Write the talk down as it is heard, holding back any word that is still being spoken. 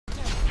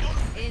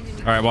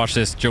All right, watch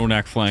this.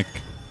 Jonak flank.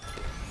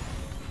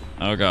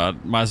 Oh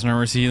god, Meisner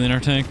Mercy healing our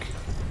tank.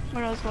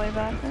 Widow's way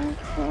back there.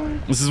 So.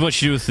 This is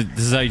what you do with the,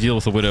 this is how you deal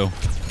with a widow.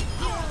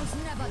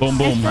 Boom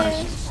boom.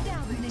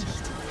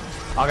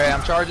 Okay,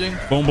 I'm charging.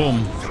 Boom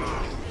boom.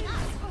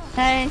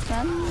 Hey,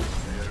 son.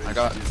 I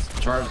got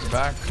charged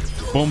back.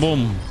 Boom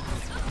boom.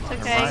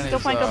 It's okay. Go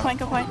point, go point,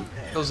 go point.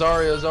 Yo,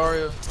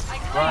 Zarya.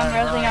 I'm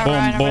resing our Boom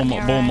Ryan. boom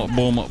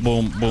boom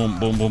boom boom boom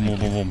boom boom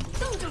boom boom.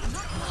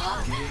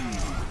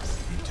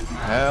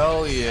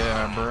 Hell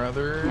yeah,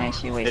 brother.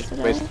 Nice, you wasted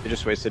it. You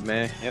just wasted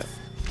me. Yep.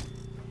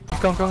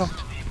 Go.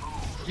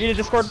 You need a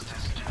Discord.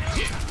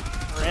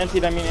 Or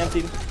anti-ed, I mean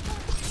anti-ed.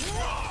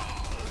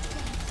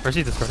 Where's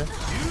he Discord?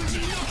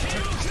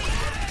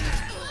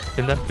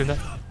 Kill that.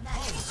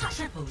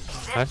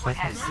 Nice.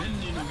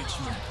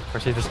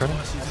 Where's he Discord?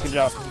 Good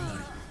job.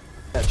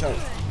 Yeah, choke.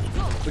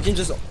 We can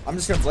just. I'm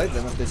just gonna blade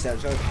them if they say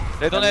choke.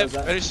 They don't have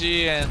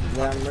Mercy and.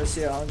 Yeah,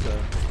 Mercy on Hanzo.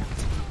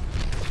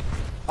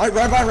 Alright,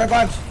 right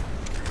behind.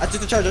 I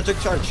took the charge.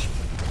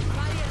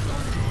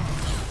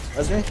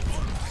 That's me.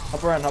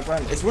 Hop around.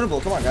 It's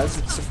winnable. Come on, guys.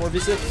 It's a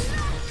 4v6.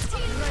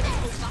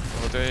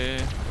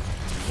 Okay.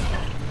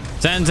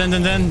 Zen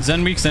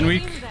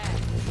weak.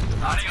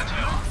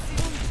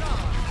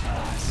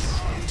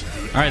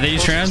 Alright, they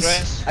use trans.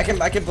 I can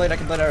blade right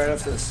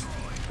after this.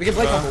 We can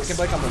blade combo.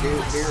 Do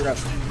your grab.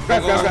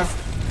 Grab.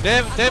 They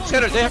have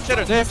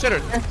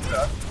shatter.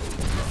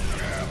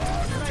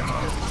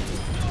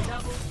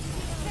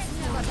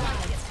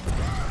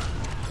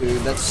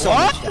 Dude, that's so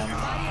much damage.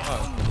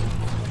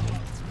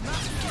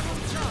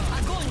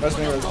 Rest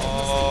me.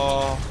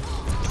 Oh.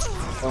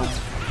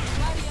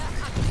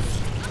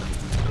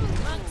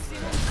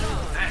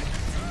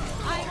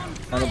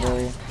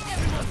 Honorable.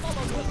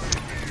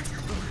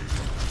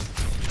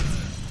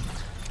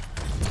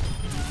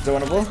 Is it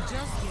winnable?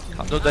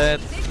 I'm not dead.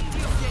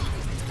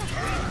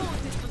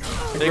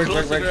 They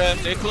close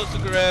to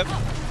grab.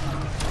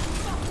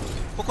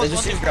 Focus They just one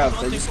use team, grab.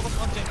 focus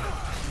one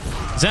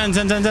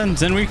team.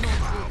 Zen weak.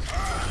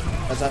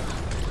 What's that?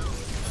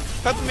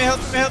 Help me,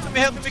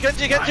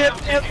 Genji, help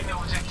me.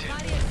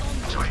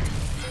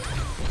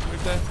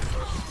 Okay.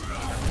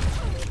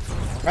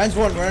 Ryan's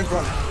one.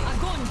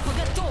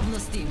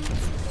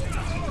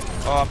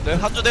 Oh, I'm dead.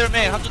 Hanzo there,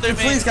 man.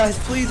 Please, guys,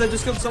 please. I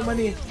just killed so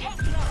many.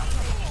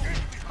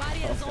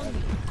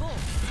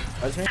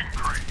 That's me.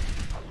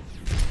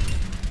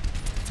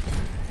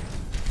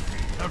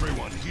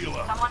 Everyone heal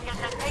up. Someone get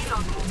that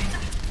payload.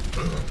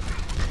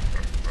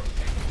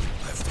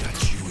 I've got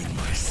you in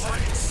my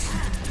sights.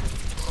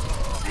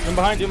 Do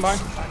behind. Back in my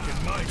day,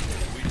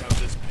 we'd have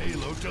this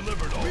payload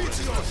delivered already.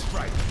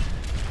 Strike.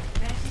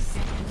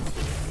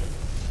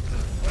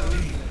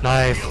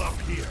 Nice. Heal up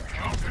here.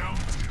 Countdown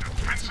to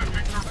defensive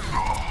victory.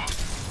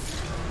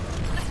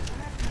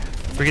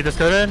 We get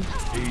Discord in.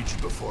 Age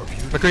before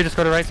beauty. McCree just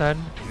go to right side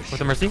with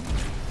the Mercy.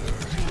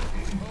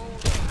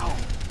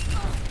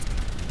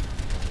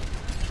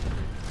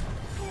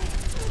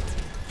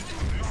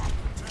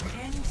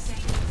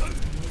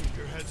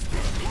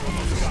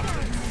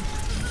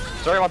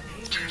 Sorry, one.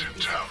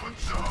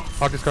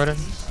 Hog Discord in.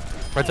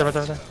 Right there. Get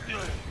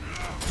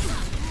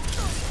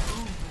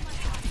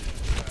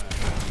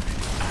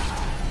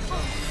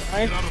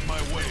out of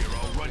my way or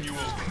I'll run you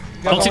over.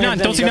 Don't see none.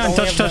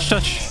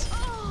 Touch.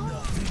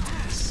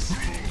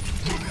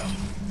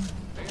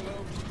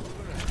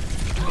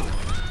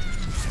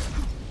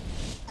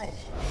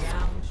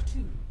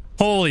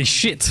 Holy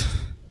shit.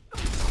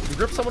 You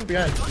grip someone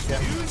behind. Yeah.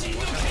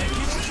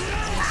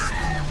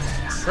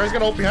 Guy's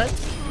gonna ult behind.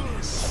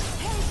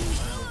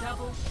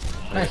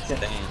 Nice.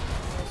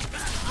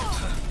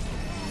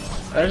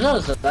 There's no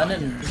Zen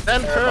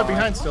and Kara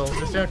behind still.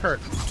 Just stand Kurt.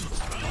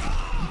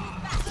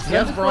 He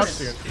has Barrage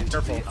soon.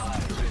 Careful.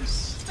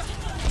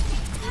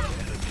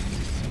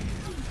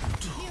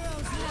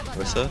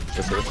 What's up?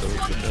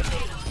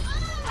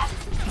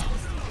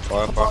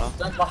 Far now.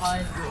 Zen's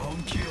behind.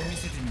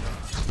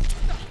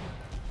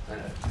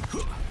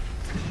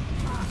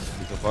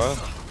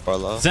 Far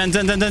low. Zen.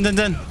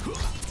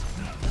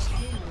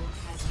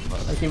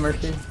 I see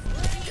Mercy.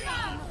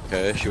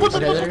 Okay, she was.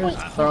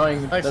 Throwing.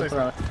 Nice.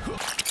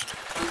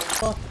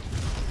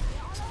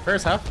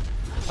 Ferris half.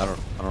 I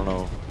don't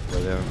know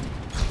where they are.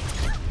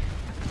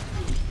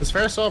 Does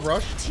Ferris still have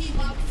Rush?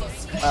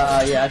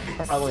 Yeah, she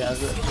probably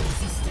has it.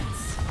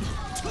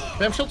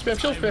 Spam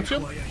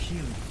shield.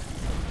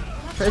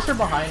 Tracer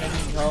behind him,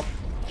 help.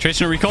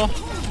 Tracer recall.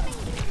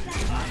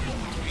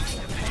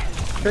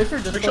 Tracer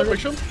just Big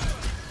shield.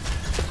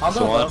 I'll go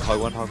low. Hog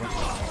one.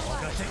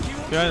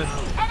 Yeah.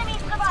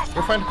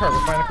 We're finding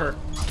Kurt.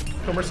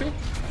 Go Mercy.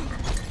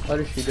 What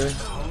is she doing?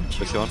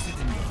 Which one?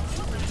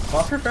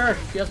 Watch her Ferris.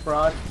 She has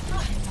Barrage.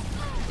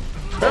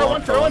 Fair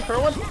one.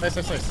 Nice.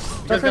 You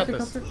guys got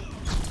this.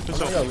 Good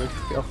job.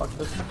 Yo, fuck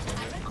this.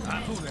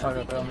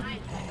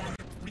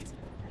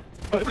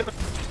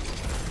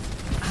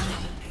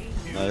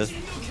 Nice.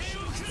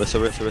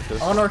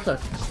 Rest. On north side.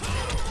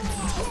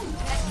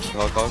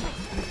 Hog.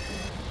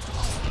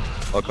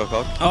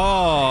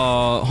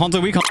 Oh, Hanzo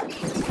weak.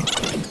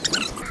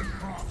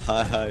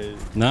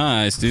 Nice.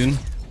 Nice, dude.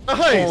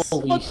 Nice.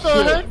 Holy What shit.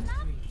 the heck?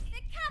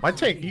 My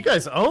tank, you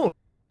guys own.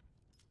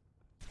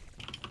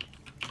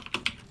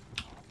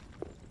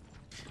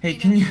 Hey,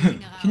 can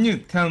you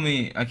tell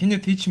me? Can you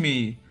teach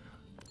me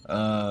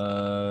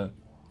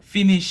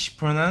Finnish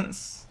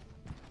pronounce?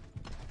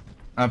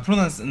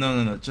 Pronounce?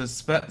 No. Just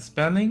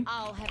spelling.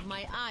 I'll have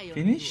my eye on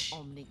Finish? you,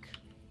 Omnic.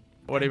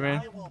 What do you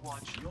mean?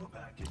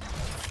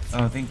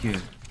 Oh, thank you.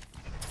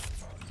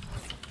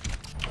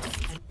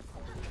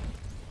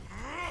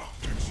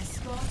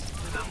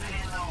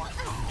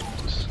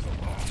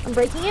 I'm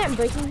breaking it. I'm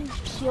breaking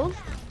shield.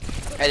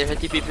 Hey, there's a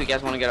TP if you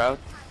guys want to get out.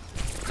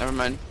 Never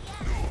mind.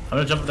 I'm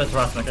gonna jump up that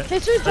terrace, okay?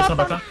 Fisher That's drop not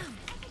back on. down.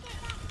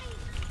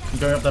 I'm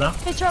going up there now.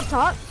 Fisher up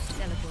top.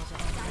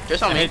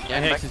 Just on me. I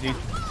hate XZ.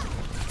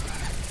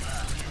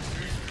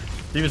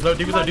 D.Va's low,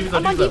 D.Va's low, D.Va's low,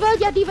 I'm on D.Va's low.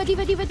 D.Va. Yeah, D.Va.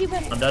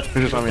 I'm dead.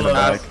 Who's just on me in the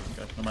back? Okay,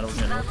 no matter what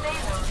you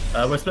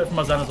do. We're split from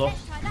our Zen as well.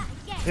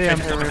 Yeah,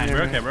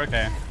 We're okay, we're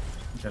okay.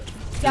 Okay.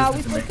 Yeah,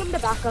 we forced them to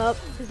back up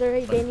because they're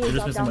You're Daniel's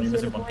just up missing one, you're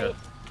down to the missing one point. kid.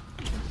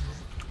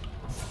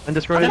 And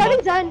this I'm right.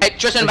 having Zen. Hey,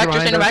 Tristan back,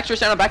 Tristan back,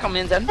 Tristan back on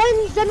me and Zen.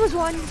 Zen was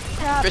one.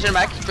 Yeah. Tristan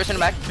back, Tristan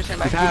back, Tristan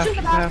back.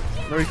 Half.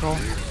 No recall.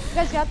 You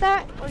guys got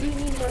that? Or do you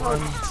need more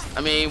help? I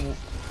mean,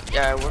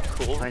 yeah, we're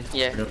cool.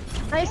 Yeah.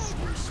 Nice.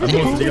 I'm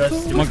close to you guys.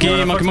 Monkey.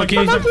 Focus monkey.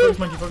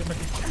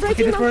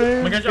 Breaking I'm monkey.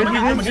 gonna get you, I'm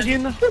gonna get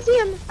you. I can see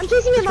him. I'm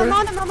chasing him. I'm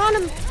on him.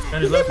 He's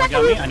He's low. in back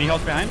Got me. of I need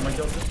help behind.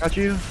 Got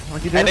you.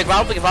 Monkey Hey, dead. big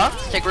Val,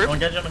 take root. I'm gonna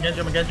get you. I'm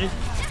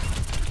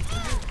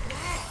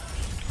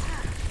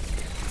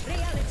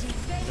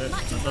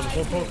Come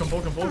forward.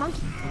 I'm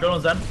going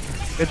on Zen.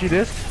 Get you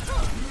this.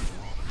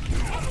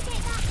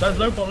 Zen's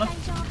low, Paula.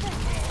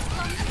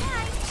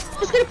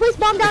 Just gonna place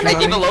bomb down. Hey,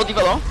 D.Va low.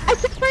 I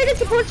separated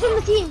supports from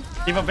the team.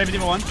 D.Va, baby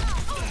D.Va 1.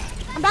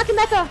 I'm back in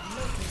Mecca.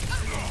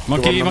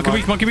 Monkey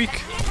weak.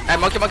 Hey,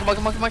 monkey. To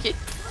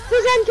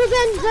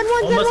Zen. Zen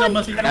one.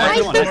 Mercy. Nice.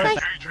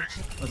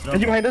 Let's go. And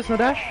you behind us, no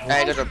dash?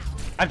 Hey, good job.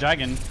 I have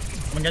dragon. I'm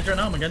gonna get you right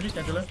now. I'm gonna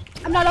get you low.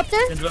 I'm not up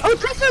there. Angela. Oh,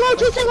 Tracer low.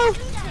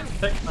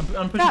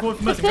 I'm pushing forward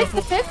for Mercy. Go The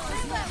forward.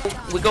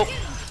 fifth. We go.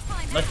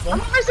 Next I'm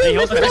one. mercy.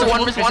 Miss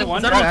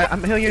one.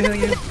 I'm healing you.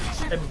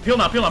 Hey, peel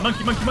now.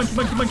 Monkey.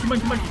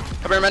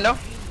 Cover Mendo.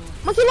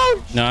 Monkey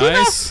low.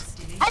 Nice.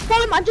 I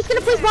got him. I'm just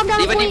gonna place bomb down.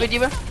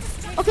 D.Va.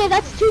 Okay,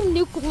 that's 2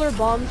 nuclear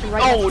bombs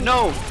right Oh next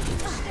no.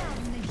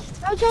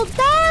 Jojo,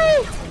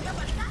 die!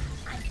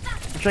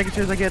 I'm trying as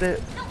soon as I get it.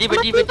 D.Va.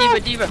 Diva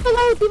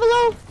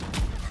low.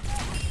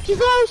 She's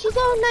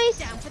low,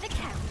 nice.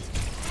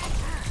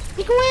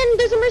 You can win,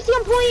 there's a Mercy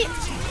on point.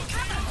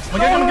 I'm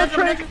gonna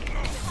get you.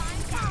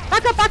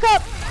 Back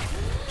up.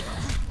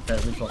 Okay,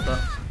 we dropped that.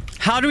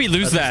 How do we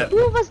lose that? Two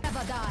of us.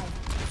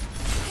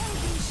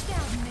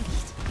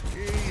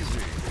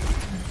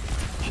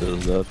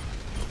 Should've that.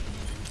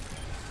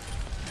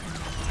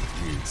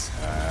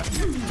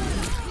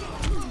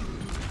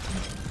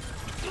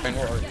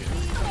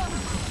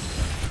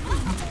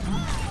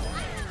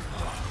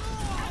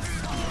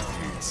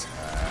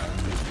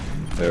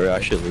 Are we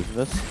actually losing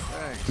this?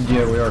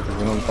 Yeah, we are because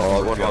we don't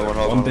call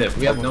one bit.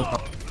 We have no.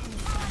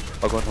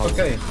 I'll go and hog.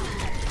 Okay.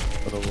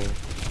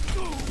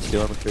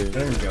 Steal on the tree.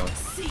 There we go.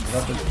 We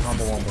got this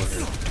combo one more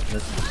here.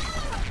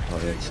 Oh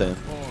yeah, insane.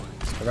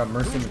 I got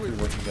Mercy and the crew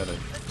working together.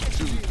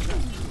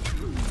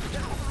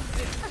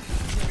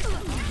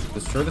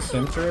 Destroy the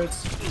sim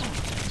turrets.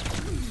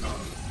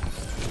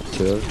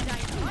 Chill.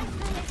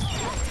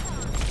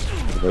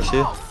 Mercy?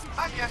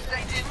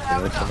 Yeah,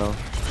 that's enough.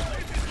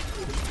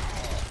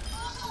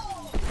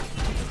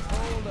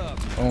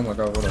 Oh my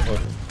god, what a hook.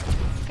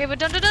 Okay, but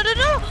don't.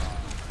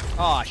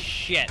 Oh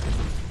shit.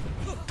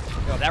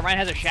 Yo, that Ryan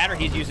has a shatter,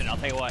 he's using it, I'll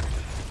tell you what.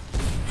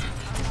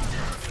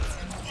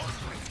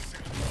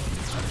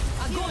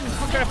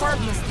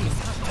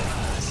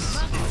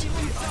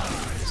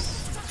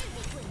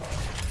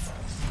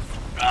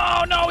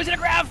 Oh no, he's in a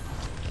grab!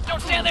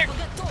 Don't stand there!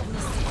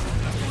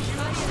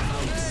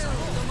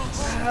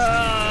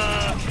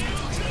 Oh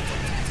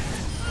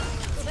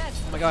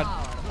my god.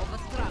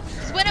 This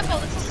is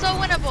winnable. This is so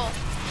winnable.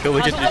 Go,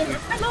 we can Help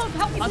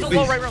me,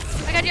 low, right row.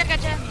 I got you.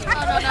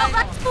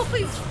 No.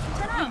 Please.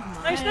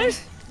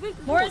 Nice.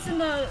 More is in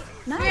the.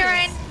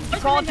 Nice.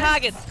 Call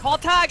targets.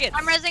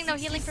 I'm rezzing though,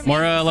 healing for me.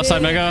 More left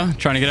side Mega,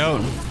 trying to get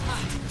out.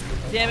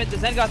 Damn it, the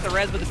Zen got the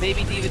res, but the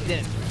baby D.Va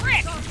didn't.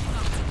 Frick!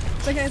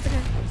 It's okay.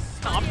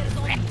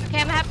 Okay,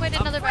 I'm halfway to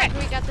another back.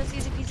 We got this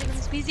easy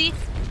peasy.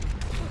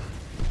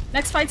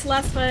 Next fight's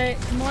last fight.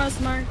 Mora's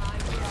marked.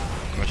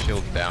 My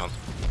shield's down.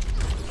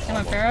 Come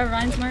on, Farah.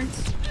 Ryan's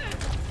marked.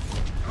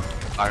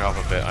 Back off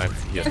a bit.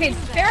 Yeah. Okay,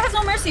 Farah has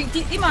no mercy.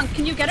 Demon,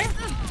 can you get her?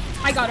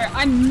 I got her.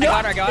 I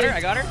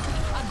got her.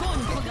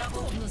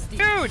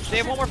 Huge! They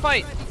have one more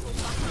fight.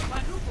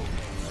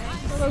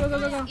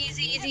 Go.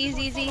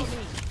 Easy.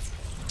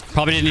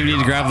 Probably didn't even need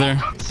to grab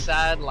there.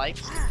 Sad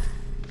life.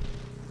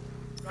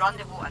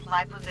 Rendezvous at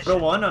my position. Go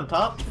one on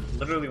top.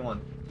 Literally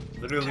one.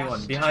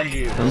 Behind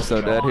you. I'm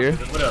so dead here.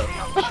 What up?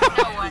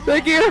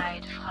 Thank you.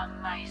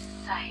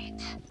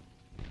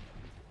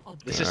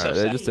 This is so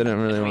They sad. just didn't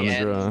really want to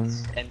draw.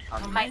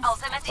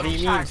 What do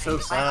you mean so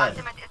sad?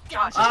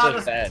 It's so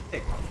sad.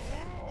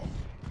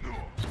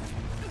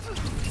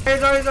 Hey,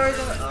 sorry.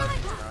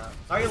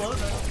 Sorry, low.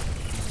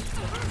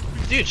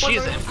 Dude, she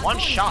is in one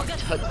shot.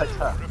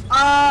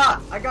 Ah!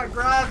 I got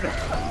grabbed!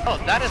 Oh,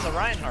 that is a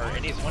Reinhardt,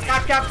 and he's one.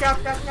 Cap.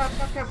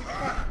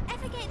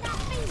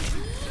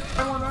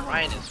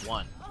 Ryan is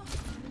one.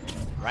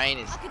 Ryan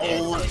is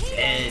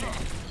dead.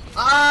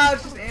 Ah,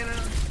 it's just Anna.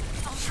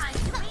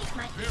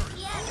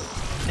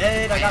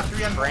 Dead, I got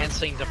 3 on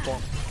Prancing to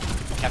form.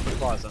 Captain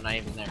Claus, I'm not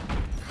even there.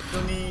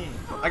 Heal me.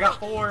 I got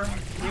 4.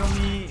 Heal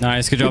me.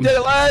 Nice, good job. We did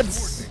it,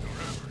 lads!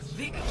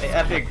 Hey,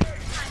 epic.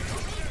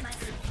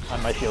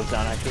 My shield's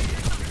down, actually.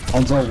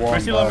 Hanzo one.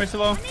 Mercy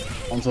low.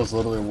 Hanzo's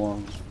literally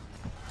one.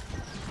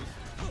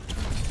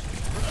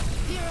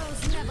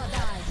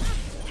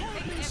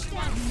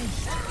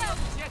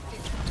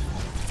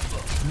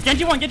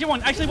 Genji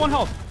one. Actually, one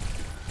health.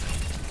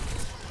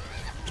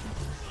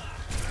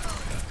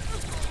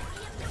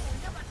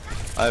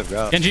 I have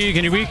ground.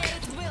 Genji weak.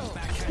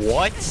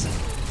 What?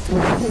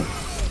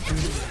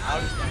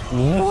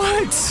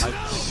 What?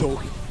 I'm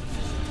so.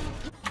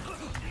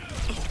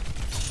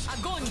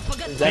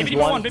 Zen's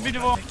one.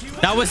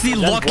 That was the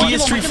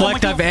luckiest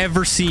reflect I've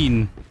ever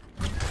seen.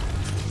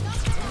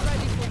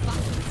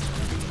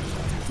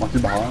 Monkey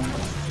behind.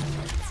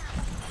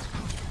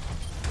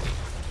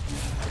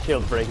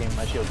 Shield's breaking.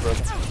 My shield's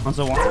broken.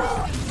 Hanzo one.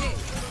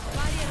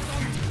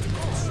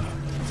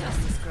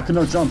 Okay,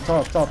 no, jump.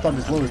 Top.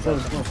 He's low.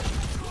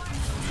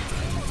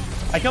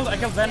 I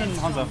killed Zen and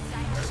Hanzo.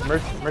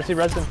 Mercy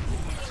resin.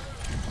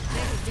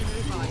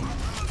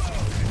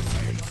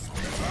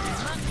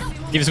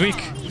 He was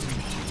weak.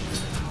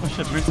 Oh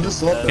shit, Mercy.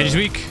 Genji's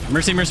weak.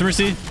 Mercy. Mercy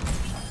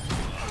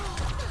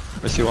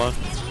one.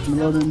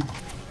 Reloading.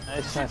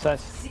 Nice.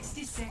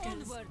 60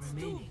 seconds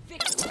remaining.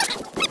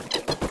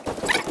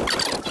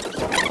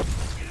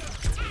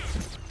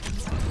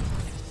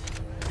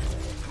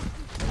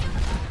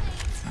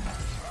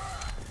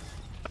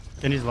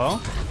 Genji's low.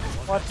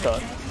 What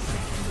the?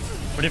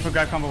 Ready for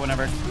grab combo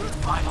whenever.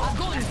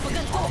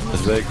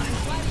 That's big.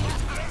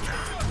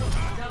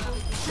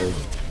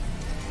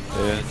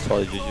 Yeah, it's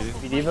probably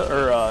GG. D.Va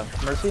or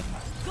Mercy?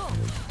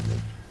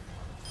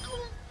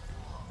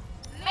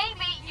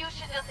 Maybe you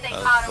should just stay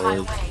out of my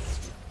way.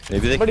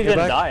 Maybe they Somebody can didn't get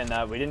back. die in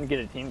that. We didn't get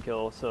a team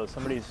kill, so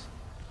somebody's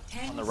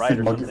on the right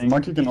or something.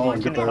 Monkey can ult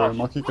and get there.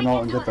 Monkey can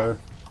ult and get there.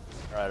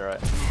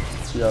 Alright.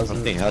 Yeah,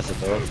 Something has it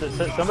though.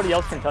 Somebody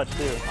else can touch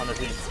too on the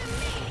team.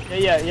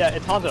 Yeah,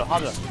 it's Hanzo.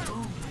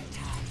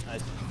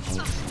 Nice.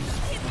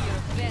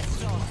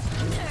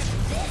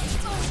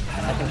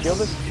 I can shield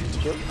this.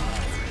 Shield.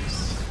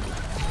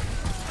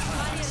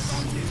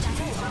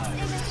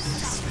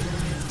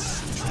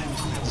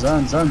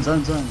 Zen.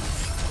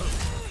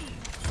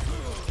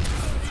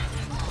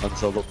 I'm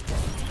solo.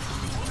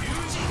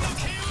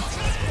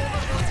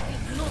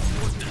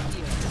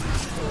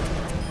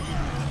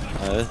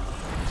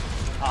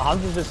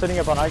 Hanzo's just sitting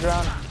up on high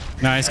ground.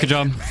 Nice, good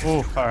job.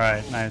 Ooh,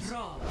 alright, nice.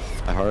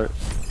 My heart.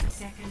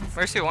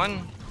 Mercy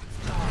one.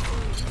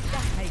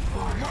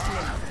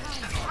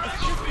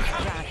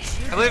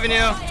 I believe in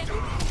you.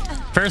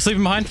 Ferris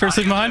leaving behind.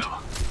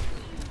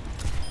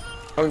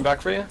 Coming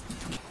back for you.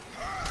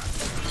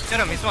 Get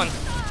him, he's one.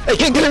 Hey,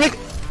 get him!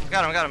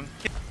 Got him.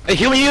 Hey,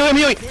 heal me!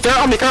 They're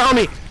on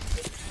me!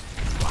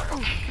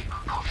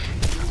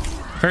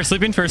 Ferris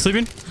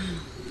sleeping.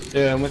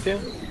 Yeah, I'm with you.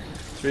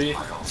 3,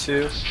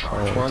 2,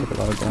 1.